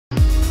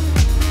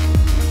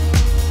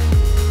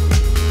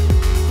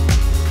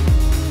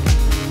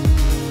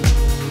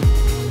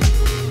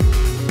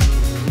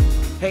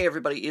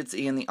everybody, it's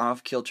Ian the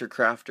Off-Kilter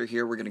Crafter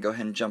here. We're going to go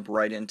ahead and jump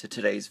right into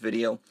today's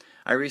video.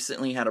 I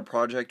recently had a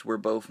project where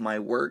both my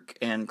work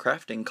and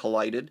crafting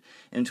collided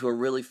into a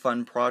really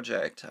fun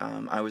project.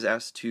 I was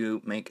asked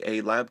to make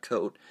a lab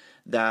coat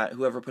that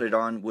whoever put it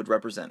on would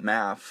represent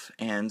math,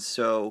 and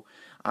so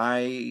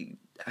I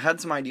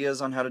had some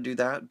ideas on how to do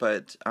that,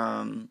 but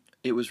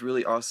it was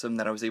really awesome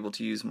that I was able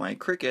to use my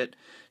Cricut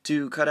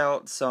to cut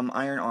out some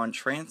iron-on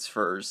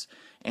transfers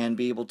and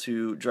be able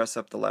to dress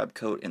up the lab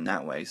coat in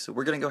that way. So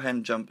we're going to go ahead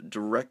and jump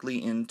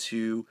directly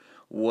into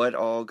what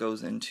all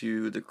goes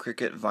into the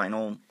Cricut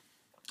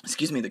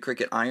the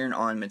Cricut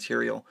iron-on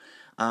material.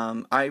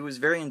 I was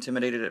very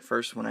intimidated at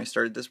first when I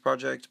started this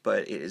project,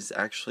 but it is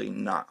actually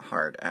not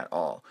hard at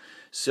all.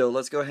 So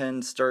let's go ahead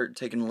and start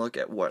taking a look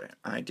at what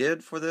I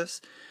did for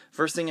this.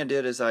 First thing I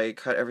did is I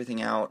cut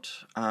everything out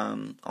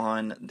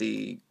on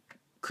the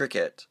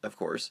Cricut, of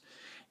course.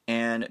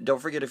 And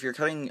don't forget, if you're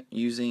cutting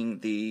using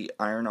the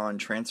iron-on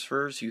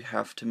transfers, you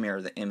have to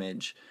mirror the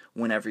image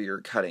whenever you're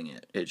cutting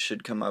it. It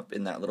should come up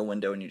in that little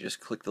window and you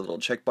just click the little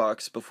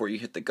checkbox before you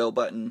hit the go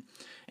button,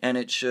 and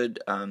it should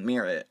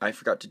mirror it. I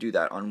forgot to do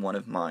that on one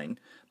of mine,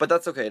 but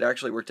that's okay. It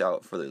actually worked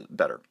out for the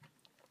better.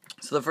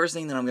 So the first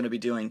thing that I'm going to be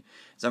doing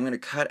is I'm going to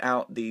cut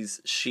out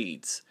these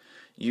sheets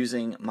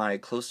using my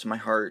close to my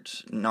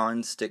heart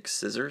non-stick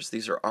scissors.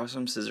 These are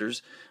awesome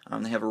scissors.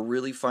 They have a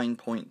really fine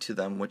point to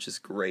them, which is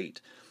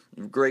great.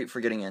 Great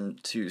for getting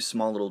into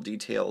small little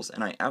details,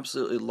 and I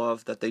absolutely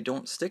love that they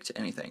don't stick to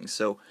anything.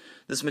 So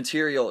this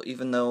material,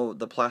 even though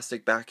the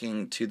plastic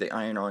backing to the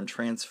iron-on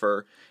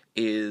transfer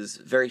is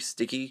very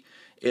sticky,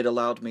 it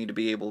allowed me to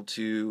be able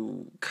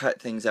to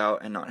cut things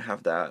out and not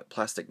have that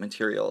plastic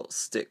material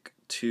stick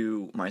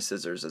to my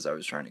scissors as I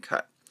was trying to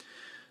cut.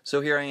 So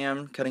here I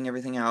am cutting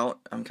everything out.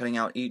 I'm cutting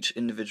out each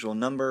individual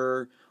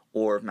number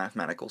or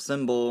mathematical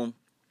symbol.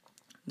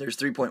 There's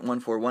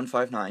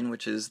 3.14159,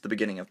 which is the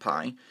beginning of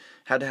pi.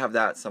 Had to have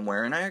that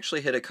somewhere, and I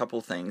actually hit a couple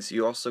things.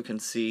 You also can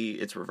see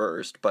it's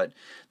reversed, but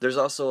there's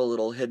also a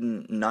little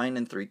hidden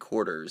 9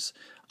 3/4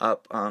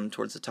 up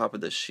towards the top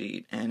of this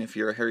sheet, and if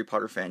you're a Harry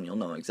Potter fan, you'll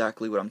know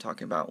exactly what I'm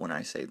talking about when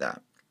I say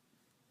that.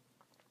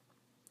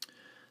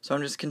 So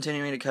I'm just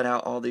continuing to cut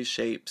out all these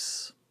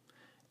shapes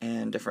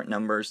and different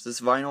numbers.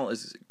 This vinyl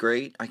is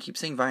great. I keep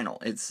saying vinyl.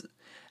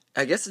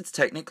 I guess it's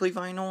technically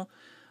vinyl,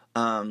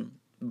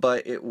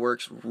 but it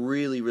works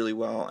really, really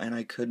well, and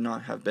I could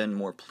not have been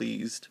more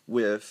pleased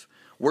with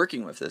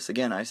working with this.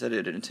 Again, I said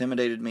it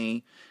intimidated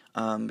me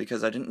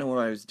because I didn't know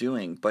what I was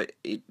doing, but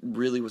it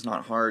really was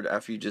not hard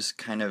after you just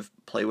kind of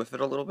play with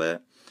it a little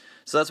bit.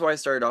 So that's why I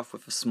started off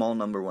with a small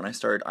number when I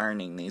started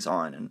ironing these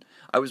on, and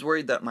I was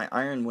worried that my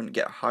iron wouldn't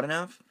get hot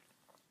enough,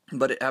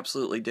 but it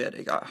absolutely did.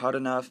 It got hot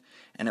enough,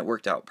 and it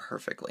worked out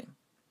perfectly.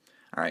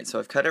 Alright, so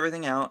I've cut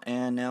everything out,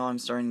 and now I'm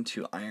starting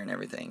to iron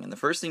everything. And the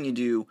first thing you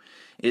do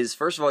is,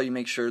 first of all, you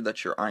make sure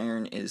that your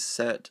iron is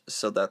set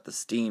so that the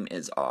steam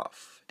is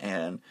off.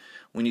 And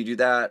when you do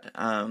that,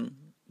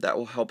 that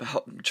will help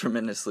out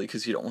tremendously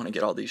because you don't want to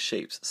get all these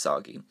shapes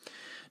soggy.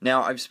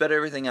 Now, I've sped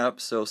everything up,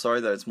 so sorry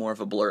that it's more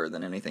of a blur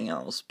than anything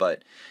else,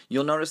 but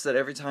you'll notice that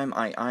every time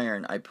I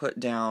iron, I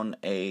put down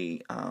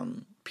a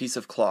piece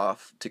of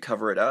cloth to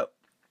cover it up.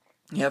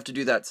 You have to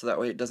do that so that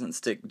way it doesn't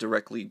stick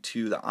directly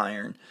to the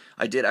iron.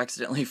 I did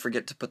accidentally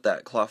forget to put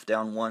that cloth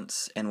down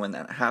once, and when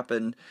that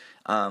happened,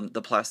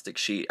 the plastic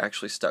sheet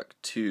actually stuck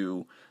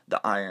to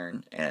the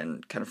iron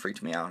and kind of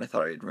freaked me out. I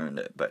thought I had ruined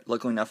it, but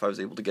luckily enough I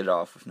was able to get it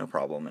off with no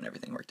problem and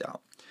everything worked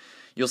out.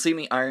 You'll see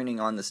me ironing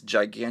on this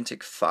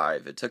gigantic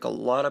 5. It took a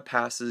lot of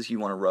passes. You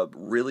want to rub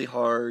really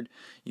hard.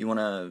 You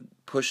want to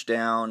push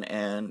down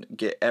and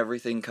get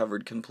everything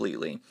covered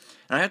completely.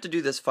 And I have to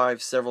do this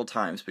 5 several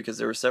times because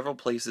there were several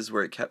places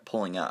where it kept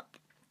pulling up.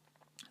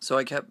 So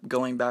I kept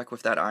going back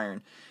with that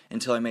iron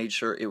until I made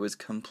sure it was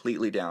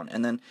completely down.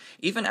 And then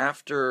even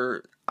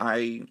after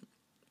I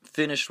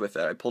finished with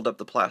it, I pulled up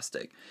the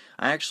plastic,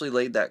 I actually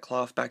laid that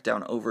cloth back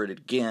down over it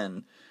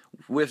again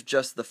with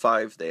just the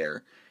 5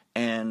 there,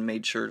 and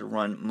made sure to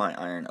run my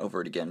iron over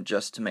it again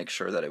just to make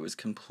sure that it was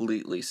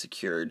completely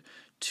secured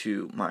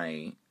to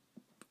my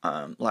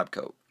lab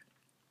coat.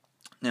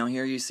 Now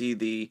here you see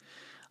the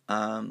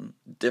blue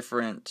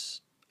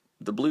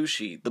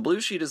sheet. The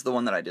blue sheet is the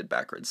one that I did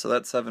backwards, so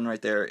that's 7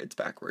 right there, it's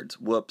backwards.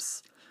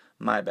 Whoops,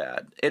 my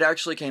bad. It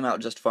actually came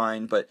out just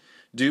fine, but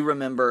do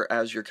remember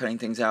as you're cutting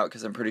things out,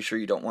 because I'm pretty sure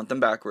you don't want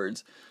them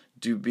backwards,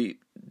 do be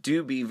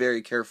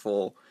very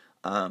careful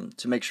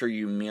to make sure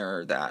you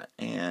mirror that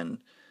and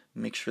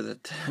make sure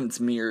that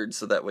it's mirrored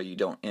so that way you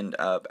don't end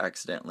up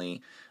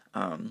accidentally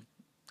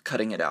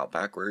cutting it out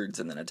backwards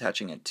and then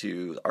attaching it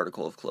to the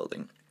article of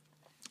clothing.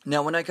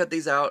 Now when I cut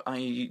these out,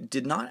 I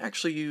did not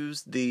actually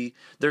use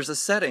there's a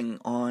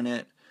setting on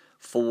it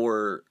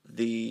for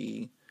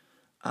the,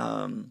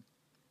 oh,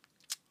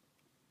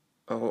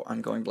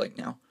 I'm going blank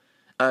now.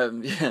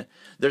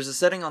 There's a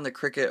setting on the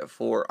Cricut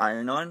for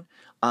iron-on.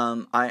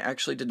 I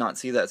actually did not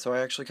see that, so I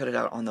actually cut it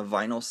out on the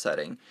vinyl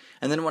setting.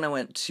 And then when I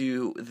went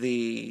to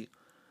the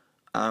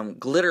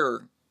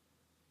glitter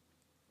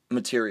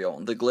material,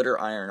 the glitter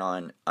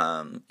iron-on,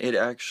 it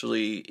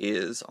actually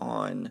is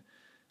on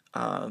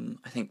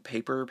I think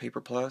Paper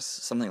Plus,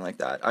 something like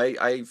that.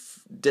 I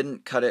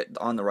didn't cut it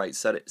on the right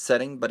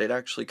setting, but it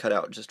actually cut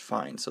out just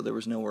fine, so there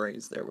was no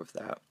worries there with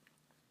that.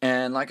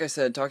 And like I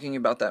said, talking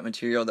about that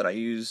material that I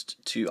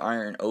used to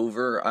iron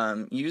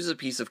over, use a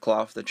piece of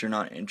cloth that you're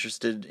not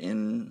interested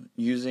in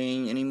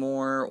using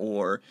anymore,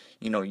 or,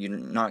 you're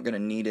not going to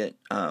need it.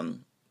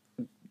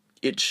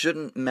 It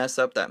shouldn't mess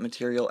up that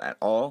material at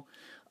all.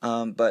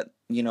 But,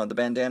 the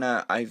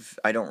bandana,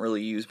 I don't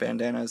really use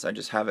bandanas. I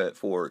just have it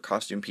for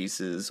costume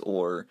pieces,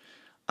 or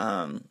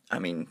I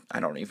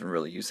don't even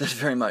really use it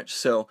very much,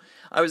 so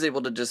I was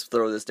able to just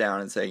throw this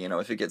down and say,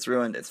 if it gets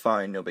ruined, it's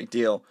fine, no big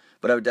deal,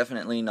 but I would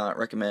definitely not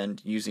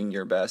recommend using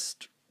your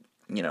best,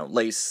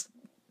 lace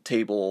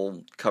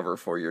table cover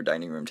for your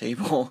dining room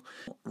table.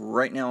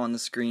 Right now on the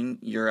screen,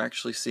 you're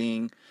actually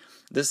seeing,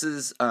 this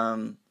is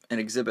an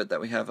exhibit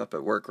that we have up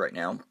at work right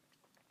now,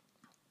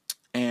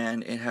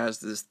 and it has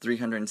this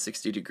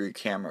 360-degree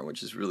camera,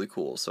 which is really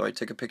cool. So I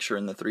took a picture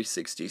in the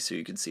 360 so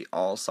you could see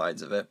all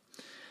sides of it.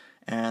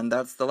 And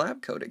that's the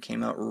lab coat. It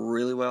came out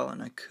really well,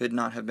 and I could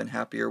not have been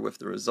happier with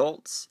the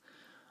results.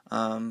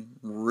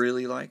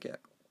 Really like it.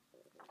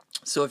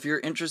 So if you're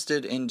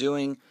interested in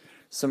doing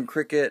some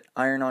Cricut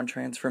iron-on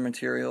transfer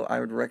material, I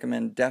would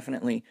recommend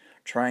definitely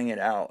trying it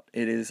out.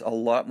 It is a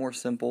lot more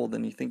simple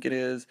than you think it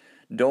is.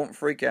 Don't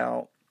freak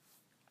out.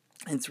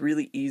 It's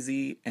really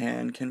easy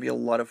and can be a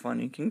lot of fun.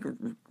 You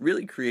can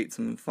really create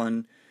some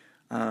fun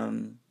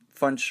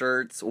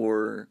shirts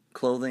or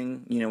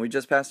clothing. We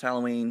just passed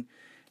Halloween,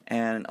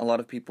 and a lot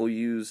of people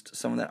used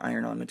some of that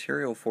iron-on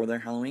material for their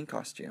Halloween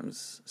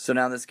costumes. So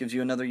now this gives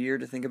you another year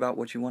to think about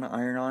what you want to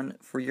iron on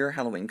for your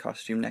Halloween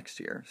costume next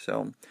year.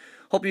 So,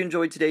 hope you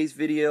enjoyed today's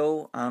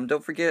video.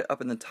 Don't forget,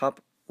 up in the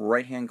top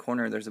right-hand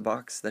corner, there's a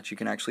box that you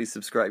can actually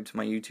subscribe to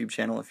my YouTube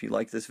channel if you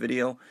like this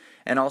video.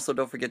 And also,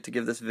 don't forget to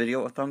give this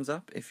video a thumbs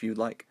up if you'd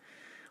like.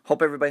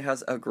 Hope everybody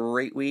has a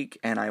great week,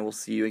 and I will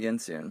see you again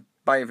soon.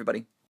 Bye,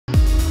 everybody.